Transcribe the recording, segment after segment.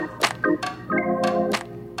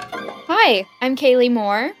Hi, I'm Kaylee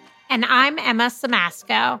Moore. And I'm Emma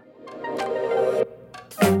Samasco.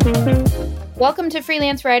 Welcome to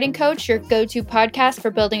Freelance Writing Coach, your go-to podcast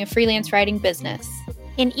for building a freelance writing business.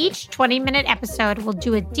 In each 20-minute episode, we'll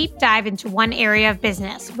do a deep dive into one area of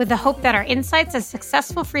business with the hope that our insights as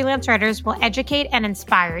successful freelance writers will educate and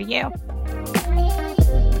inspire you.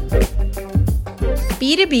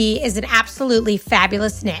 B2B is an absolutely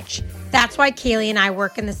fabulous niche. That's why Kaylee and I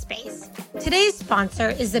work in the space. Today's sponsor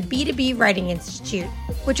is the B2B Writing Institute,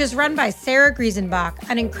 which is run by Sarah Griesenbach,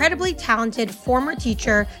 an incredibly talented former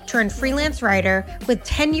teacher turned freelance writer with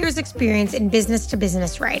 10 years experience in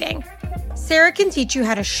business-to-business writing. Sarah can teach you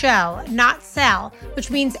how to show, not sell, which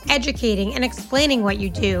means educating and explaining what you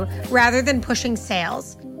do rather than pushing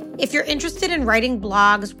sales. If you're interested in writing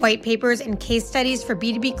blogs, white papers, and case studies for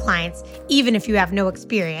B2B clients, even if you have no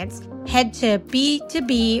experience, head to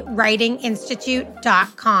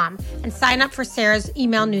b2bwritinginstitute.com and sign up for Sarah's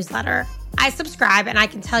email newsletter. I subscribe, and I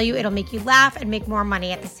can tell you it'll make you laugh and make more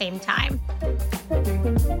money at the same time.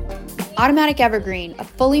 Automatic Evergreen, a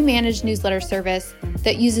fully managed newsletter service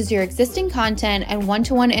that uses your existing content and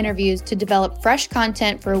one-to-one interviews to develop fresh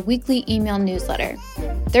content for a weekly email newsletter.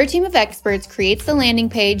 Their team of experts creates the landing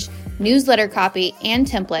page, newsletter copy, and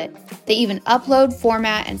template. They even upload,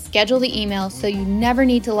 format, and schedule the email so you never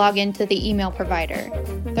need to log into the email provider.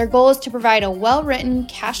 Their goal is to provide a well-written,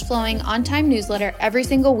 cash-flowing, on-time newsletter every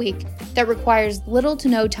single week that requires little to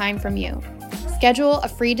no time from you. Schedule a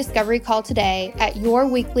free discovery call today at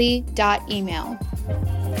yourweekly.email.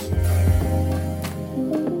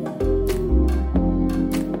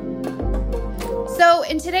 So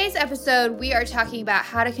in today's episode, we are talking about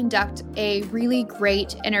how to conduct a really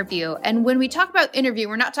great interview. And when we talk about interview,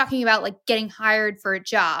 we're not talking about like getting hired for a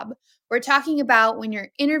job. We're talking about when you're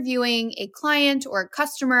interviewing a client or a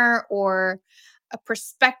customer or a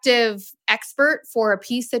prospective expert for a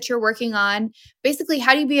piece that you're working on. Basically,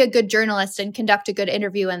 how do you be a good journalist and conduct a good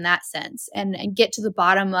interview in that sense and get to the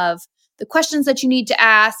bottom of the questions that you need to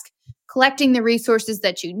ask, collecting the resources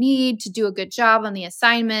that you need to do a good job on the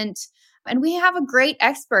assignment. And we have a great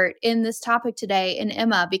expert in this topic today in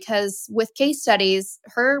Emma, because with case studies,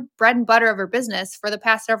 her bread and butter of her business for the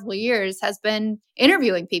past several years has been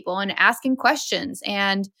interviewing people and asking questions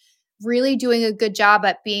and really doing a good job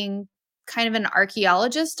at being kind of an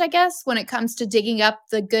archaeologist, I guess, when it comes to digging up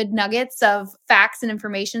the good nuggets of facts and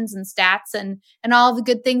informations and stats and all the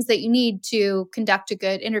good things that you need to conduct a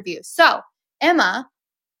good interview. So, Emma,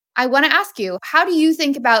 I want to ask you, how do you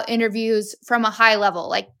think about interviews from a high level?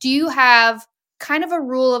 Like, do you have kind of a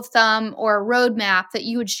rule of thumb or a roadmap that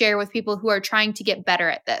you would share with people who are trying to get better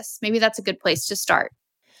at this? Maybe that's a good place to start.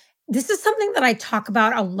 This is something that I talk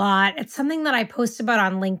about a lot. It's something that I post about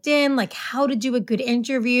on LinkedIn, like how to do a good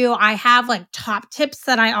interview. I have like top tips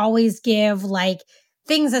that I always give, like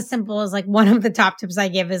things as simple as like one of the top tips I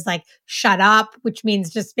give is like shut up, which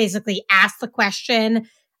means just basically ask the question,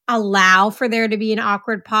 allow for there to be an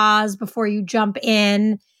awkward pause before you jump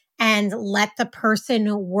in, and let the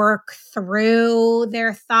person work through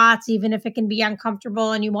their thoughts, even if it can be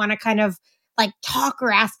uncomfortable and you want to kind of like talk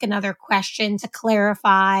or ask another question to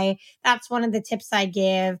clarify. That's one of the tips I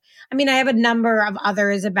give. I mean, I have a number of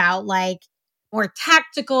others about like more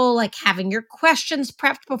tactical, like having your questions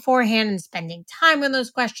prepped beforehand and spending time on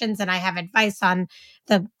those questions. And I have advice on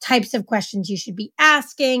the types of questions you should be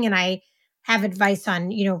asking. And I have advice on,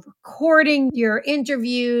 recording your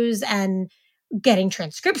interviews and getting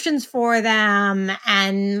transcriptions for them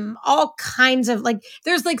and all kinds of like,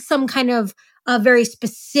 there's like some kind of very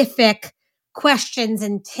specific questions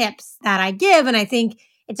and tips that I give. And I think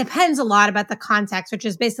it depends a lot about the context, which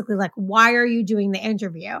is basically like, why are you doing the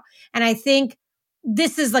interview? And I think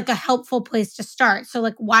this is like a helpful place to start. So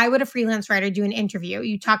like, why would a freelance writer do an interview?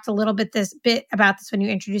 You talked a little bit about this when you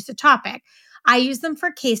introduced the topic. I use them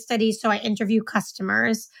for case studies, so I interview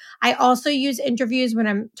customers. I also use interviews when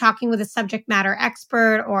I'm talking with a subject matter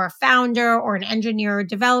expert or a founder or an engineer or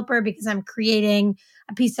developer, because I'm creating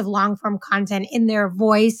a piece of long form content in their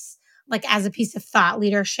voice, like as a piece of thought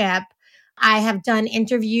leadership. I have done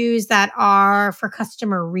interviews that are for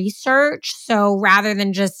customer research. So rather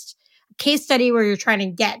than just a case study where you're trying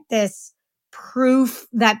to get this proof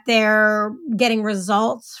that they're getting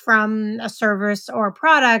results from a service or a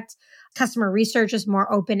product, customer research is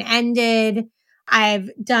more open-ended. I've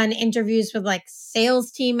done interviews with like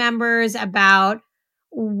sales team members about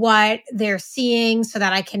what they're seeing so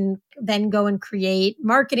that I can then go and create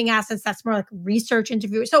marketing assets. That's more like research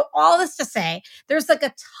interview. So all this to say, there's like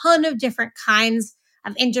a ton of different kinds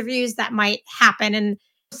of interviews that might happen. And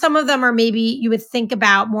some of them are maybe you would think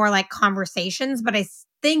about more like conversations, but I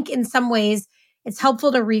think in some ways it's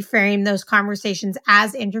helpful to reframe those conversations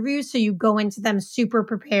as interviews so you go into them super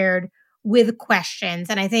prepared with questions.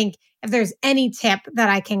 And I think if there's any tip that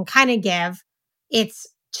I can kind of give, it's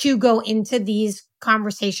to go into these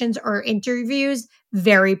conversations or interviews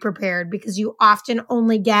very prepared, because you often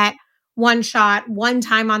only get one shot, one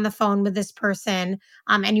time on the phone with this person,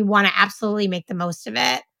 and you want to absolutely make the most of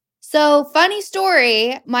it. So, funny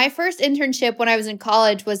story, my first internship when I was in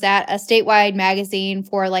college was at a statewide magazine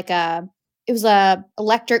for it was a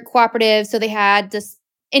electric cooperative. So they had this,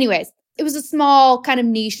 anyways, it was a small kind of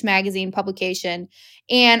niche magazine publication.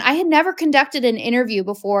 And I had never conducted an interview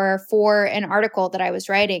before for an article that I was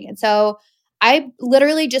writing. And so I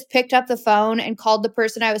literally just picked up the phone and called the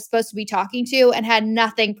person I was supposed to be talking to and had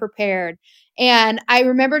nothing prepared. And I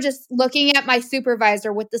remember just looking at my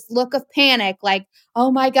supervisor with this look of panic, like,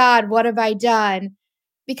 oh my God, what have I done?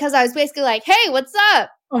 Because I was basically like, hey, what's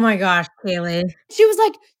up? Oh my gosh, Kaylee. She was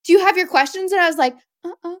like, do you have your questions? And I was like,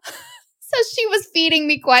 uh-uh. So she was feeding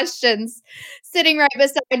me questions, sitting right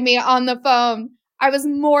beside me on the phone. I was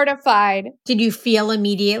mortified. Did you feel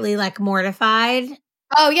immediately like mortified?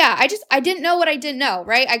 Oh yeah, I didn't know what I didn't know,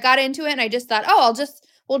 right? I got into it and I just thought,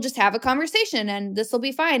 we'll just have a conversation and this will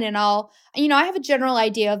be fine. And I have a general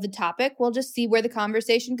idea of the topic. We'll just see where the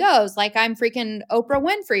conversation goes. Like I'm freaking Oprah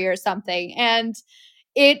Winfrey or something. And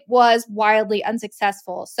it was wildly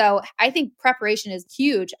unsuccessful. So I think preparation is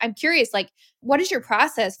huge. I'm curious, like, what is your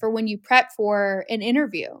process for when you prep for an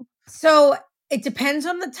interview? So it depends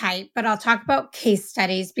on the type, but I'll talk about case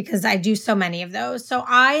studies because I do so many of those. So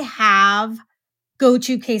I have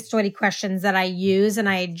go-to case study questions that I use and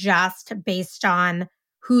I adjust based on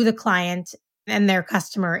who the client and their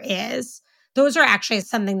customer is. Those are actually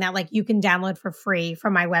something that like you can download for free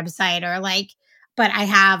from my website but I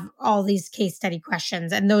have all these case study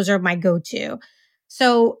questions and those are my go-to.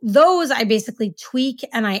 So those I basically tweak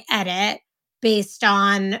and I edit based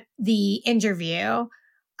on the interview.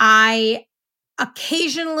 I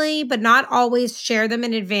occasionally, but not always, share them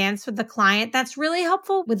in advance with the client. That's really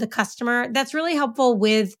helpful with the customer. That's really helpful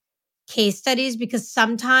with case studies because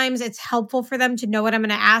sometimes it's helpful for them to know what I'm going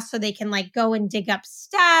to ask so they can like go and dig up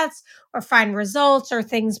stats or find results or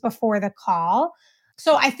things before the call.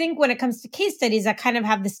 So I think when it comes to case studies, I kind of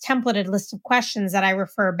have this templated list of questions that I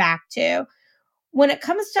refer back to. When it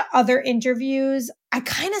comes to other interviews, I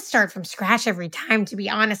kind of start from scratch every time, to be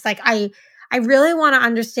honest. Like I really want to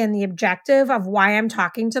understand the objective of why I'm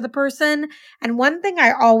talking to the person. And one thing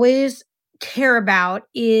I always care about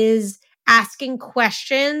is asking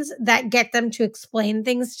questions that get them to explain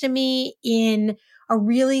things to me in a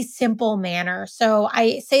really simple manner. So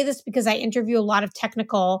I say this because I interview a lot of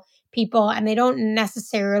technical people and they don't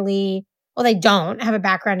they don't have a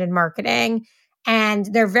background in marketing and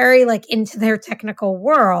they're very like into their technical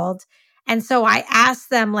world. And so I ask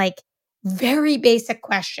them like very basic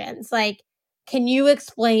questions like, can you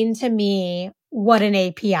explain to me what an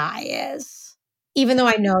API is? Even though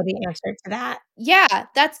I know the answer to that. Yeah,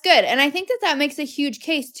 that's good. And I think that makes a huge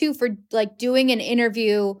case too for like doing an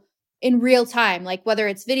interview in real time, like whether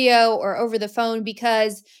it's video or over the phone,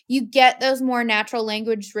 because you get those more natural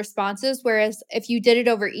language responses. Whereas if you did it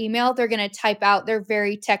over email, they're going to type out their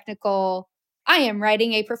very technical, I am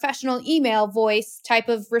writing a professional email voice type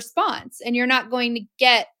of response. And you're not going to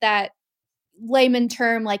get that layman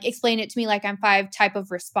term, like explain it to me like I'm five type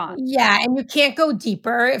of response. Yeah. And you can't go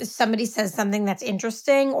deeper if somebody says something that's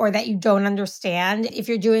interesting or that you don't understand. If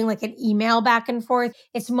you're doing like an email back and forth,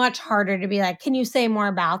 it's much harder to be like, can you say more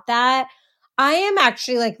about that? I am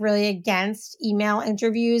actually like really against email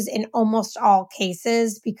interviews in almost all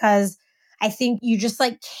cases because I think you just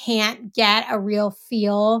like can't get a real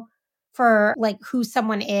feel for like who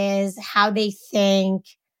someone is, how they think.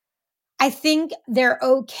 I think they're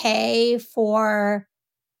okay for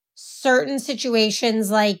certain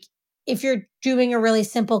situations, like if you're doing a really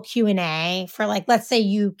simple Q&A for like, let's say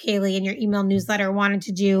you, Kaylee, in your email newsletter wanted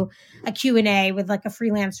to do a Q&A with like a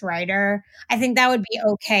freelance writer. I think that would be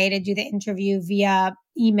okay to do the interview via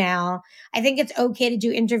email. I think it's okay to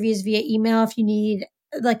do interviews via email if you need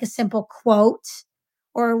like a simple quote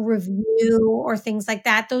or a review or things like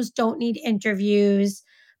that. Those don't need interviews.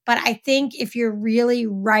 But I think if you're really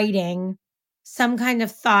writing some kind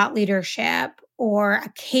of thought leadership or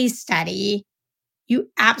a case study, you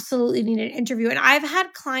absolutely need an interview. And I've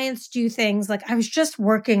had clients do things like I was just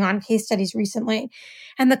working on case studies recently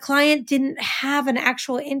and the client didn't have an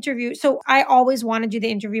actual interview. So I always want to do the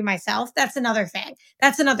interview myself. That's another thing.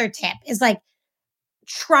 That's another tip is like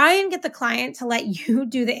try and get the client to let you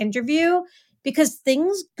do the interview because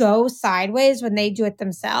things go sideways when they do it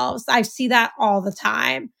themselves. I see that all the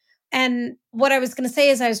time. And what I was going to say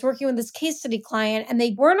is I was working with this case study client and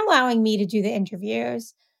they weren't allowing me to do the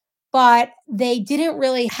interviews, but they didn't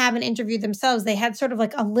really have an interview themselves. They had sort of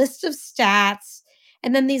like a list of stats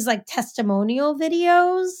and then these like testimonial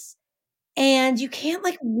videos. And you can't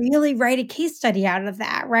like really write a case study out of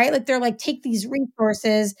that, right? Like they're like, take these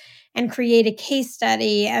resources and create a case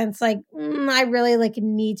study. And it's like, I really like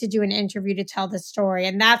need to do an interview to tell the story.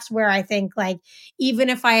 And that's where I think like, even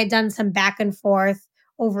if I had done some back and forth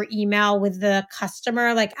over email with the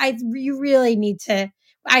customer, like you really need to,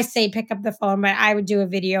 I say pick up the phone, but I would do a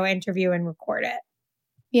video interview and record it.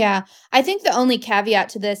 Yeah. I think the only caveat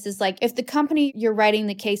to this is like if the company you're writing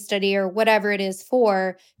the case study or whatever it is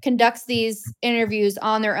for conducts these interviews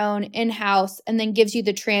on their own in-house and then gives you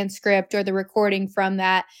the transcript or the recording from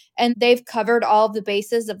that, and they've covered all of the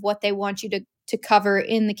bases of what they want you to cover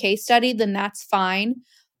in the case study, then that's fine.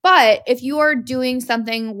 But if you are doing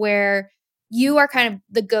something where you are kind of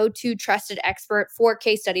the go-to trusted expert for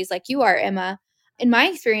case studies like you are, Emma, in my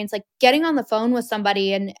experience, like getting on the phone with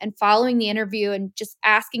somebody and following the interview and just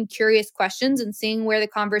asking curious questions and seeing where the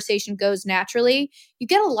conversation goes naturally, you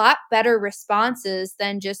get a lot better responses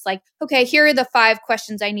than just like, okay, here are the 5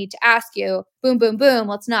 questions I need to ask you. Boom, boom, boom.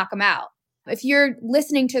 Let's knock them out. If you're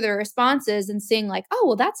listening to the responses and seeing like, oh,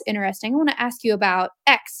 well, that's interesting. I want to ask you about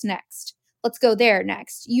X next. Let's go there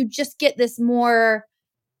next. You just get this more,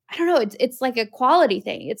 I don't know, it's like a quality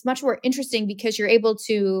thing. It's much more interesting because you're able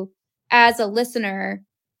to, as a listener,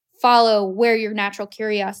 follow where your natural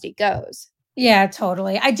curiosity goes. Yeah,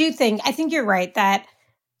 totally. I think you're right that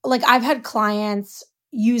like I've had clients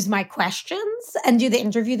use my questions and do the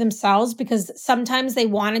interview themselves because sometimes they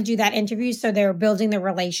want to do that interview. So they're building the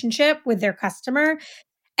relationship with their customer.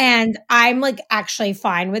 And I'm like actually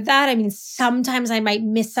fine with that. I mean, sometimes I might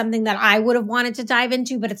miss something that I would have wanted to dive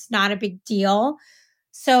into, but it's not a big deal.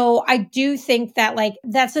 So I do think that like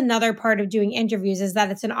that's another part of doing interviews is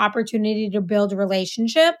that it's an opportunity to build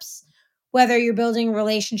relationships, whether you're building a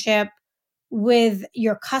relationship with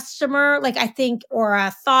your customer, like I think, or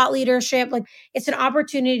a thought leadership, like it's an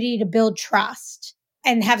opportunity to build trust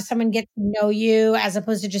and have someone get to know you as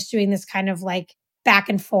opposed to just doing this kind of like back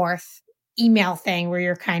and forth email thing where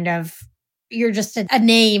you're just a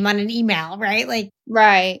name on an email, right? Like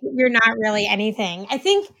Right. you're not really anything. I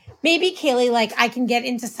think maybe Kaylee, like I can get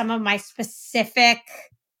into some of my specific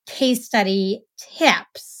case study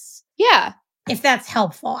tips. Yeah. If that's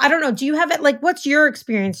helpful. I don't know. Do you have it? Like, what's your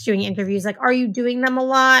experience doing interviews? Like, are you doing them a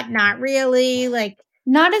lot? Not really. Like,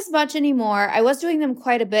 Not as much anymore. I was doing them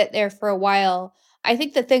quite a bit there for a while. I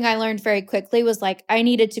think the thing I learned very quickly was like I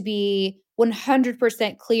needed to be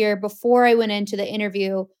 100% clear before I went into the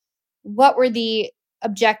interview. What were the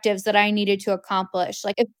objectives that I needed to accomplish?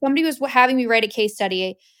 Like if somebody was having me write a case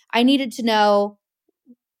study, I needed to know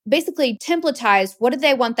basically templatize what did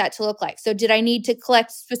they want that to look like. So did I need to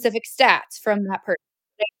collect specific stats from that person?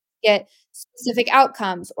 Did I get specific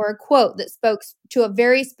outcomes or a quote that spoke to a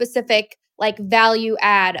very specific like value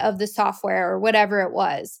add of the software or whatever it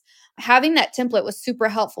was? Having that template was super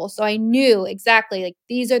helpful. So I knew exactly like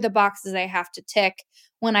these are the boxes I have to tick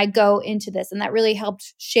when I go into this. And that really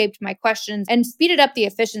helped shape my questions and speeded up the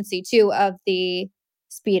efficiency too of the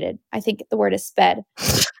speeded. I think the word is sped.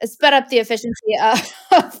 It sped up the efficiency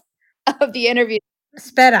of the interview.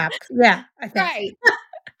 sped up. Yeah, I think. Right.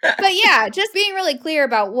 But yeah, just being really clear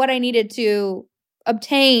about what I needed to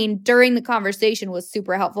obtain during the conversation was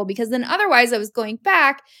super helpful because then otherwise I was going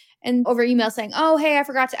back and over email saying, oh, hey, I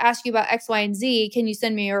forgot to ask you about X, Y, and Z. Can you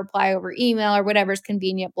send me a reply over email or whatever's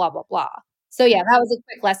convenient, blah, blah, blah. So yeah, that was a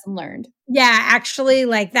quick lesson learned. Yeah, actually,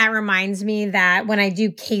 like that reminds me that when I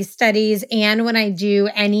do case studies and when I do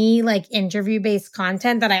any like interview based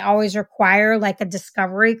content, that I always require like a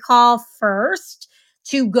discovery call first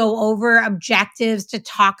to go over objectives, to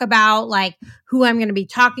talk about like who I'm going to be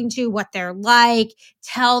talking to, what they're like,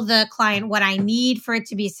 tell the client what I need for it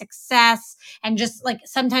to be a success. And just like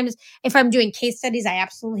sometimes if I'm doing case studies, I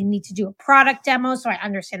absolutely need to do a product demo so I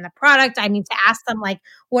understand the product. I need to ask them like,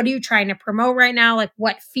 what are you trying to promote right now? Like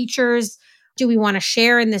what features do we want to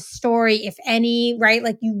share in this story, if any, right?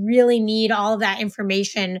 Like you really need all of that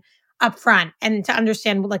information up front and to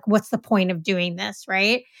understand like what's the point of doing this,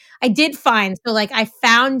 right? I did find, so like I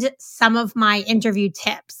found some of my interview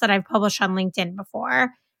tips that I've published on LinkedIn before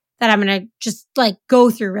that I'm going to just like go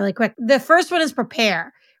through really quick. The first one is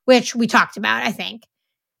prepare, which we talked about, I think.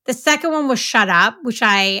 The second one was shut up, which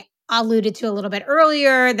I alluded to a little bit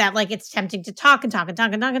earlier, that like it's tempting to talk and talk and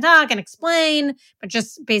talk and talk and talk and explain, but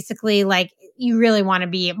just basically like you really want to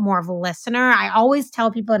be more of a listener. I always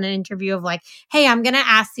tell people in an interview of like, hey, I'm going to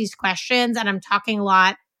ask these questions and I'm talking a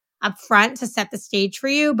lot. up front to set the stage for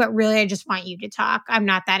you, but really I just want you to talk. I'm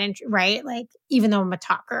not that, right? Like, even though I'm a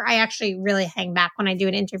talker, I actually really hang back when I do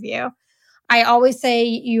an interview. I always say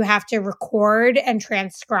you have to record and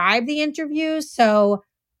transcribe the interview. So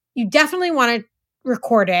you definitely want to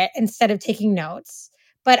record it instead of taking notes.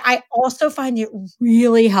 But I also find it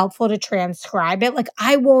really helpful to transcribe it. Like,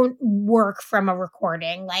 I won't work from a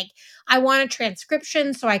recording. Like, I want a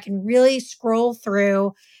transcription so I can really scroll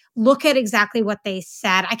through, look at exactly what they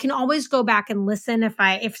said. I can always go back and listen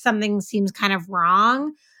if something seems kind of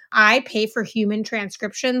wrong. I pay for human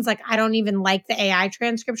transcriptions. Like, I don't even like the AI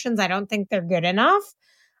transcriptions. I don't think they're good enough.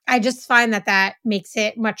 I just find that makes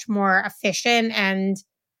it much more efficient, and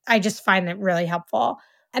I just find it really helpful.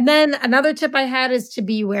 And then another tip I had is to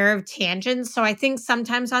be aware of tangents. So I think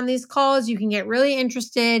sometimes on these calls, you can get really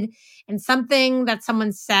interested in something that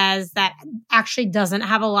someone says that actually doesn't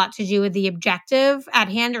have a lot to do with the objective at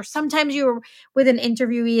hand. Or sometimes you're with an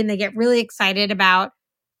interviewee and they get really excited about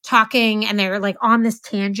talking and they're like on this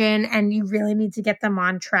tangent and you really need to get them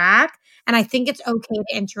on track. And I think it's okay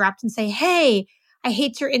to interrupt and say, hey, I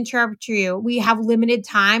hate to interrupt you. We have limited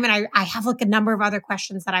time and I have like a number of other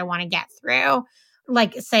questions that I want to get through.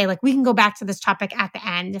 Like, say, like, we can go back to this topic at the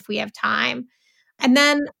end if we have time. And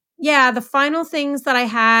then, yeah, the final things that I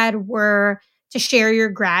had were to share your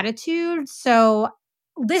gratitude. So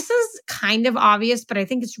this is kind of obvious, but I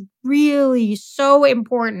think it's really so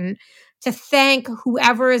important to thank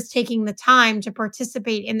whoever is taking the time to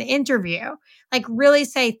participate in the interview. Like, really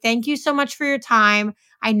say, thank you so much for your time.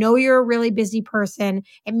 I know you're a really busy person.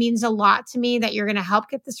 It means a lot to me that you're going to help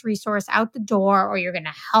get this resource out the door, or you're going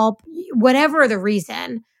to help, whatever the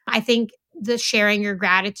reason. I think the sharing your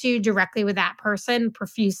gratitude directly with that person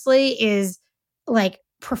profusely is like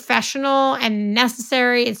professional and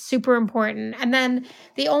necessary. It's super important. And then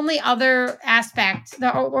the only other aspect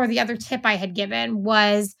or the other tip I had given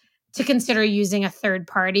was to consider using a third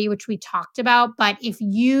party, which we talked about. But if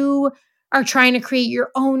you are trying to create your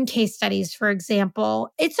own case studies, for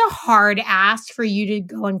example, it's a hard ask for you to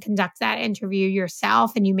go and conduct that interview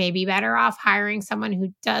yourself. And you may be better off hiring someone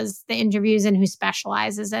who does the interviews and who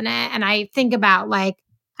specializes in it. And I think about, like,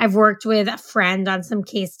 I've worked with a friend on some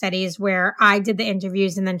case studies where I did the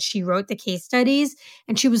interviews and then she wrote the case studies.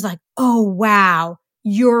 And she was like, oh, wow,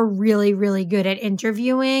 you're really, really good at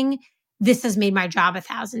interviewing. This has made my job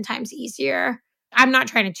 1,000 times easier. I'm not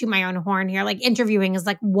trying to toot my own horn here. Like, interviewing is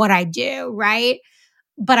like what I do, right?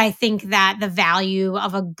 But I think that the value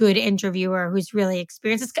of a good interviewer who's really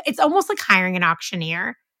experienced, it's almost like hiring an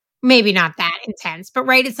auctioneer. Maybe not that intense, but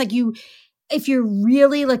right? It's like if you're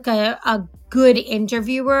really like a good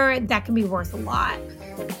interviewer, that can be worth a lot.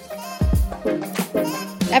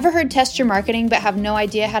 Ever heard test your marketing but have no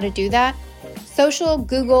idea how to do that? Social,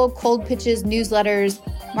 Google, cold pitches, newsletters,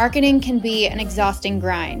 marketing can be an exhausting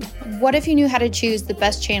grind. What if you knew how to choose the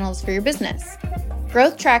best channels for your business?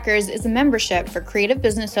 Growth Trackers is a membership for creative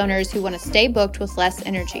business owners who want to stay booked with less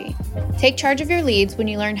energy. Take charge of your leads when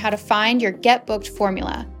you learn how to find your Get Booked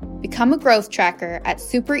formula. Become a growth tracker at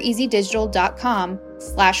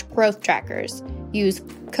supereasydigital.com/growth trackers. Use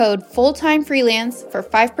code FULLTIMEFreelance for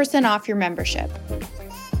 5% off your membership.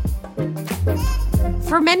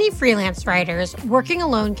 For many freelance writers, working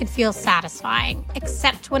alone can feel satisfying,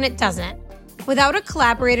 except when it doesn't. Without a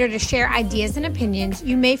collaborator to share ideas and opinions,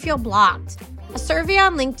 you may feel blocked. A survey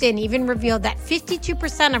on LinkedIn even revealed that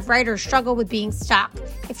 52% of writers struggle with being stuck.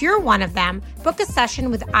 If you're one of them, book a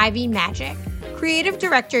session with Ivy Magic. Creative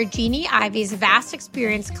director Jeannie Ivy's vast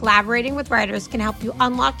experience collaborating with writers can help you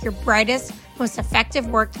unlock your brightest, most effective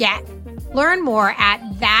work yet. Learn more at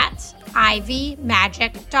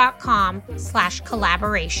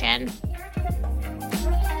ivymagic.com/collaboration.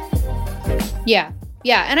 Yeah.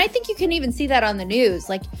 And I think you can even see that on the news.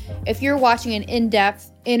 Like, if you're watching an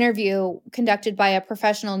in-depth interview conducted by a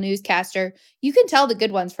professional newscaster, you can tell the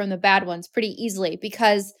good ones from the bad ones pretty easily,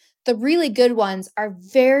 because the really good ones are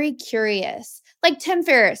very curious. Like Tim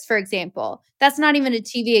Ferriss, for example. That's not even a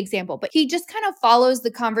TV example, but he just kind of follows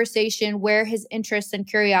the conversation where his interests and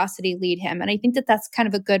curiosity lead him. And I think that that's kind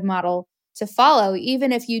of a good model to follow,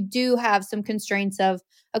 even if you do have some constraints of,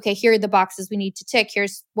 okay, here are the boxes we need to tick.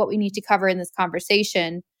 Here's what we need to cover in this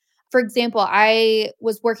conversation. For example, I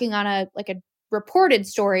was working on a reported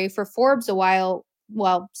story for Forbes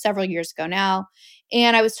several years ago now.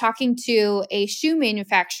 And I was talking to a shoe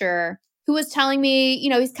manufacturer who was telling me,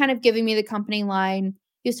 he's kind of giving me the company line.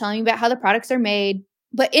 He was telling me about how the products are made.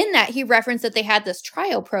 But in that, he referenced that they had this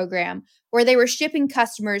trial program where they were shipping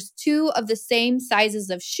customers 2 of the same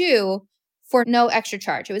sizes of shoe for no extra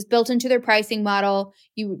charge. It was built into their pricing model.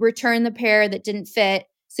 You return the pair that didn't fit,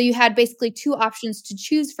 So you had basically two options to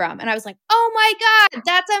choose from. And I was like, oh my God,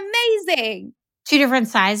 that's amazing. Two different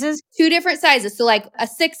sizes? Two different sizes. So like a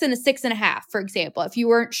 6 and a 6.5, for example, if you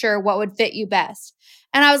weren't sure what would fit you best.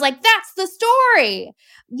 And I was like, that's the story.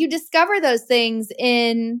 You discover those things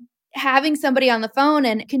in having somebody on the phone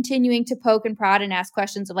and continuing to poke and prod and ask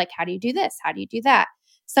questions of like, how do you do this? How do you do that?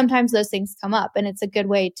 Sometimes those things come up and it's a good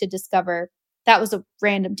way to discover. That was a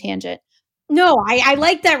random tangent. No, I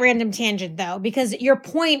like that random tangent though, because your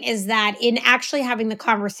point is that in actually having the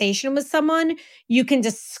conversation with someone, you can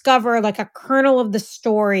discover like a kernel of the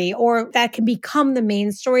story, or that can become the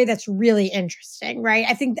main story that's really interesting, right?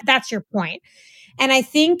 I think that's your point. And I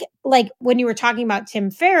think like when you were talking about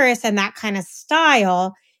Tim Ferriss and that kind of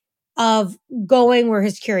style of going where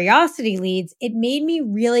his curiosity leads, it made me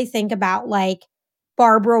really think about like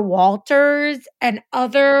Barbara Walters and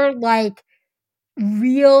other like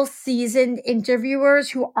real seasoned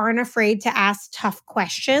interviewers who aren't afraid to ask tough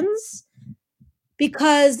questions,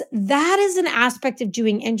 because that is an aspect of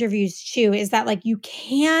doing interviews too, is that like you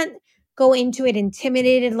can't go into it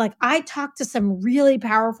intimidated. Like I talked to some really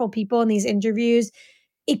powerful people in these interviews.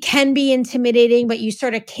 It can be intimidating, but you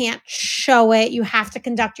sort of can't show it. You have to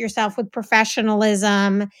conduct yourself with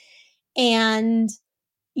professionalism, and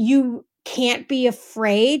you can't be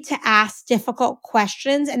afraid to ask difficult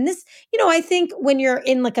questions. And this, I think when you're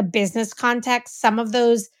in like a business context, some of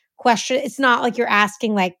those questions, it's not like you're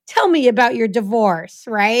asking like, tell me about your divorce,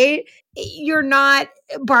 right? You're not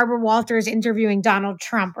Barbara Walters interviewing Donald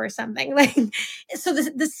Trump or something. Like, so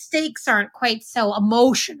the stakes aren't quite so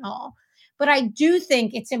emotional. But I do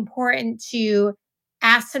think it's important to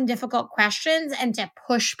ask some difficult questions and to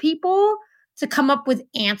push people to come up with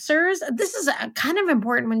answers. This is kind of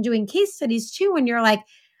important when doing case studies too, when you're like,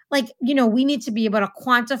 we need to be able to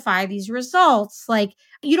quantify these results. Like,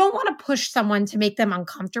 you don't want to push someone to make them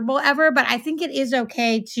uncomfortable ever, but I think it is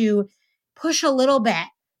okay to push a little bit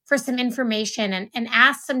for some information and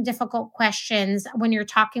ask some difficult questions when you're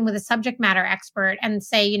talking with a subject matter expert and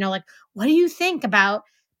say, like, what do you think about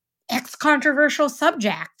X controversial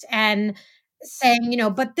subject? And saying,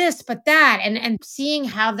 but this, but that, and seeing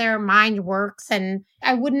how their mind works. And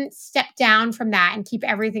I wouldn't step down from that and keep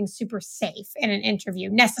everything super safe in an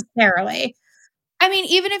interview necessarily. I mean,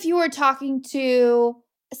 even if you were talking to,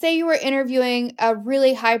 say you were interviewing a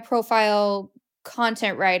really high profile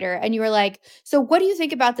content writer and you were like, so what do you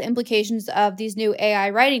think about the implications of these new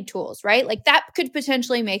AI writing tools, right? Like that could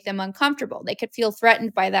potentially make them uncomfortable. They could feel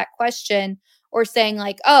threatened by that question, or saying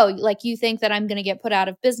like, oh, like you think that I'm going to get put out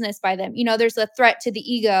of business by them. There's a threat to the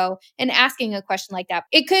ego in asking a question like that.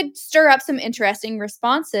 It could stir up some interesting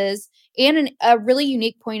responses and a really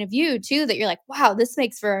unique point of view too, that you're like, wow, this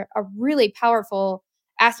makes for a really powerful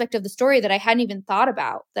aspect of the story that I hadn't even thought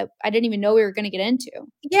about, that I didn't even know we were going to get into.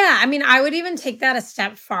 Yeah. I mean, I would even take that a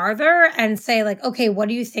step farther and say like, okay, what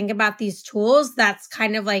do you think about these tools? That's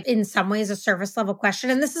kind of like in some ways a surface level question.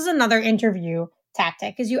 And this is another interview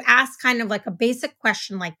tactic, is you ask kind of like a basic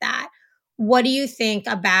question like that. What do you think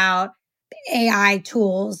about AI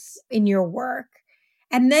tools in your work?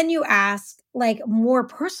 And then you ask like more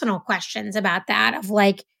personal questions about that, of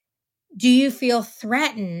like, do you feel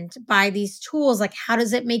threatened by these tools? Like, how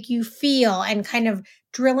does it make you feel? And kind of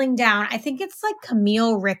drilling down. I think it's like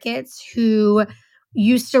Camille Ricketts, who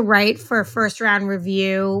used to write for First Round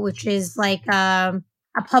Review, which is like a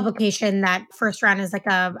publication that First Round is like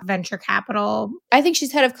a venture capital. I think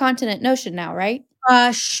she's head of content at Notion now, right?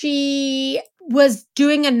 She was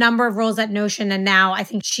doing a number of roles at Notion, and now I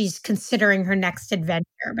think she's considering her next adventure.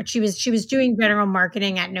 But she was doing general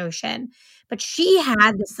marketing at Notion. But she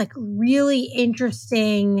had this like really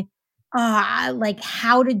interesting like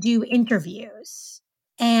how to do interviews.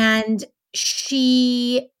 And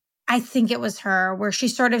I think it was her, where she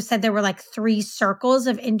sort of said there were like 3 circles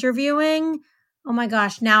of interviewing. Oh my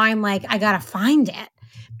gosh, now I'm like, I gotta find it.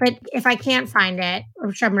 But if I can't find it,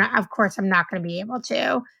 which I'm not going to be able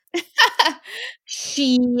to,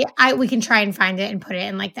 we can try and find it and put it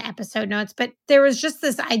in like the episode notes. But there was just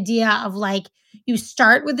this idea of like, you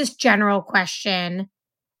start with this general question,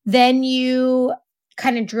 then you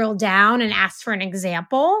kind of drill down and ask for an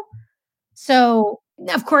example. So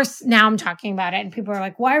of course, now I'm talking about it and people are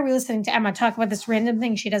like, why are we listening to Emma talk about this random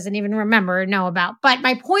thing she doesn't even remember or know about? But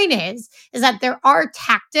my point is that there are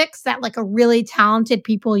tactics that like a really talented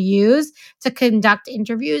people use to conduct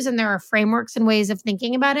interviews. And there are frameworks and ways of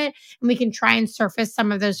thinking about it. And we can try and surface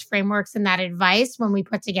some of those frameworks and that advice when we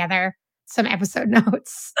put together some episode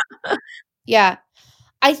notes. Yeah.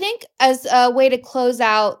 I think as a way to close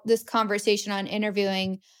out this conversation on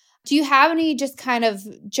interviewing, do you have any just kind of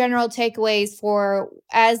general takeaways for,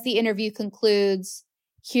 as the interview concludes,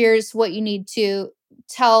 here's what you need to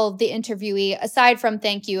tell the interviewee, aside from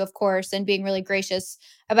thank you, of course, and being really gracious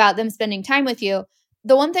about them spending time with you,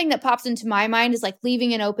 the one thing that pops into my mind is like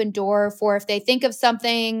leaving an open door for if they think of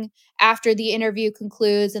something after the interview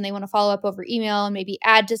concludes and they want to follow up over email and maybe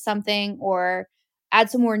add to something or add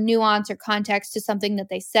some more nuance or context to something that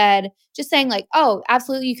they said, just saying like, oh,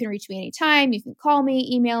 absolutely, you can reach me anytime. You can call me,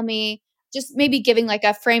 email me, just maybe giving like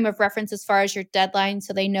a frame of reference as far as your deadline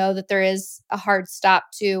so they know that there is a hard stop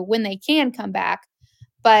to when they can come back.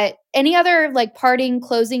 But any other like parting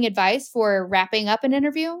closing advice for wrapping up an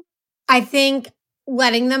interview? I think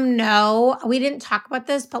letting them know, we didn't talk about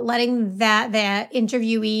this, but letting the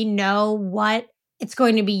interviewee know what it's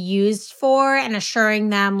going to be used for and assuring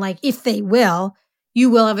them, like, if they will, you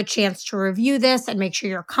will have a chance to review this and make sure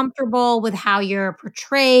you're comfortable with how you're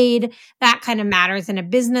portrayed. That kind of matters in a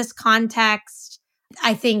business context.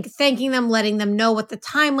 I think thanking them, letting them know what the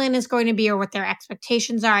timeline is going to be or what their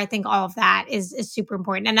expectations are. I think all of that is super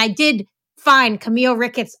important. And I did find Camille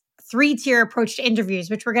Ricketts' 3-tier approach to interviews,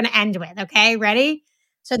 which we're going to end with. Okay, ready?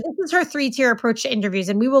 So this is her 3-tier approach to interviews.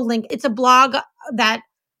 And we will link, it's a blog that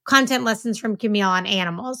content lessons from Camille on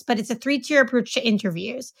animals, but it's a 3-tier approach to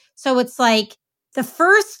interviews. So it's like the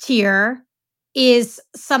first tier is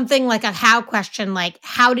something like a how question, like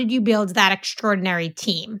how did you build that extraordinary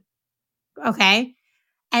team? Okay.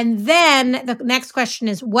 And then the next question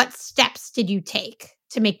is what steps did you take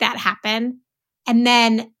to make that happen? And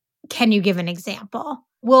then can you give an example?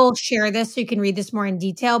 We'll share this so you can read this more in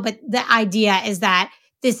detail. But the idea is that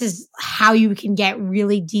this is how you can get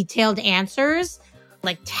really detailed answers,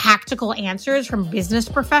 like tactical answers from business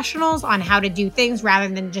professionals on how to do things rather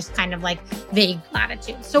than just kind of like vague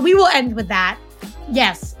platitudes. So we will end with that.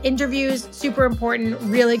 Yes, interviews, super important,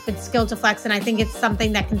 really good skill to flex. And I think it's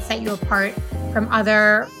something that can set you apart from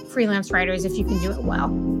other freelance writers if you can do it well.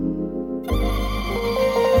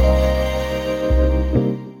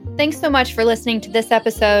 Thanks so much for listening to this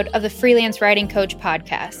episode of the Freelance Writing Coach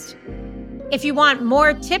podcast. If you want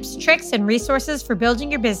more tips, tricks, and resources for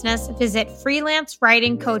building your business, visit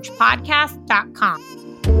freelancewritingcoachpodcast.com.